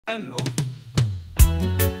Henlo.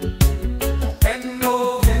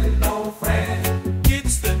 Henlo, Henlo, Fren.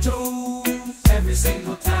 It's the truth every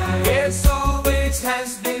single time. Yes, always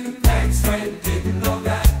has been. Thanks, Fren. Didn't know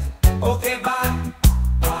that. Okay, bye.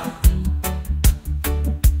 Bye.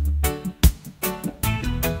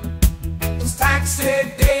 It's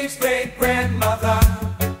taxi Dave's great grandmother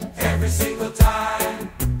every single time.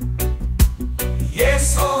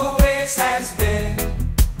 Yes, always has been.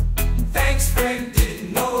 Thanks, Fren.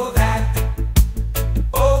 Didn't know that.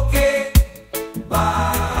 Okay,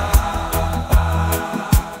 bye.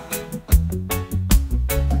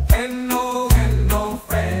 Henlo, Henlo,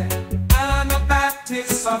 Fren. I'm a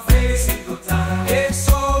Baptist of every single time.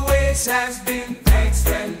 Yes, always has been. Thanks,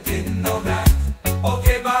 Fren. Didn't know that.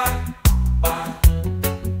 Okay, bye. Bye.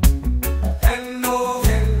 Henlo,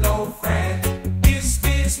 Henlo, Fren.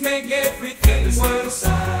 This make everything worse.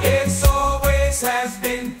 Yes, always has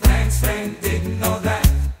been. Thanks, Fren. Didn't know that.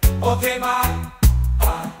 Okay, bye.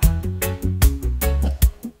 Bye.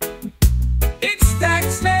 It's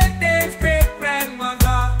Tax Dave's great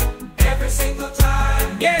grandmother every single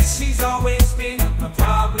time. Yes, she's always been a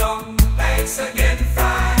problem. Thanks again,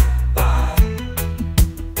 Fren. Bye.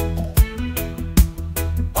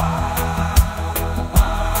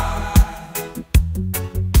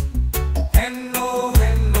 Henlo,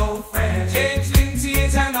 Henlo, Fren. Change Lindsay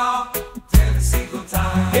and all every single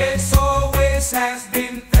time. Yes, always has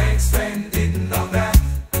been.